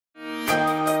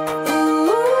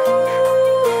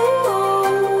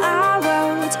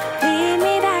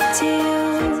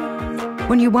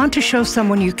When you want to show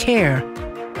someone you care,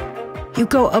 you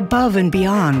go above and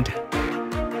beyond.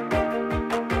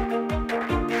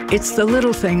 It's the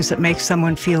little things that make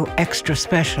someone feel extra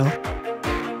special.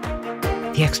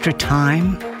 The extra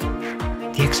time,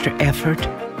 the extra effort,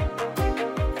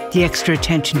 the extra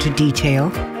attention to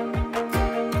detail.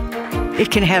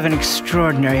 It can have an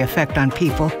extraordinary effect on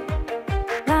people.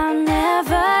 I'll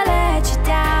never let you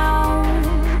down.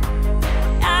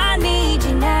 I need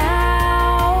you now.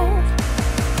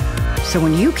 So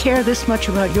when you care this much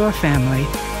about your family,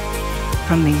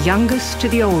 from the youngest to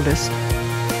the oldest,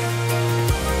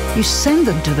 you send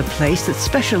them to the place that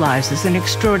specializes in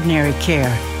extraordinary care,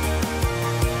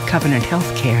 Covenant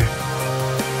HealthCare.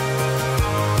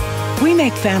 We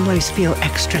make families feel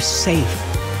extra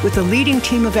safe with a leading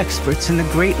team of experts in the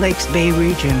Great Lakes Bay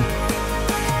region.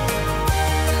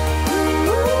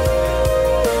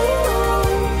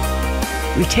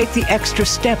 We take the extra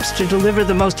steps to deliver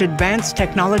the most advanced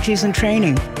technologies and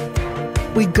training.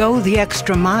 We go the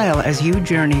extra mile as you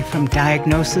journey from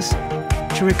diagnosis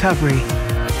to recovery.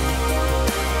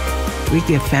 We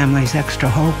give families extra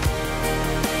hope.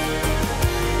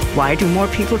 Why do more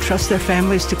people trust their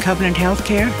families to Covenant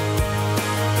HealthCare?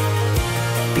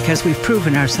 Because we've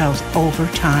proven ourselves over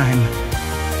time,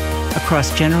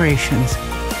 across generations,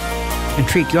 and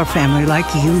treat your family like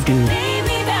you do,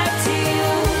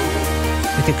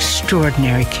 with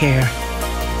extraordinary care.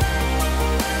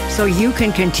 So you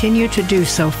can continue to do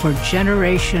so for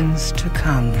generations to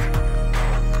come.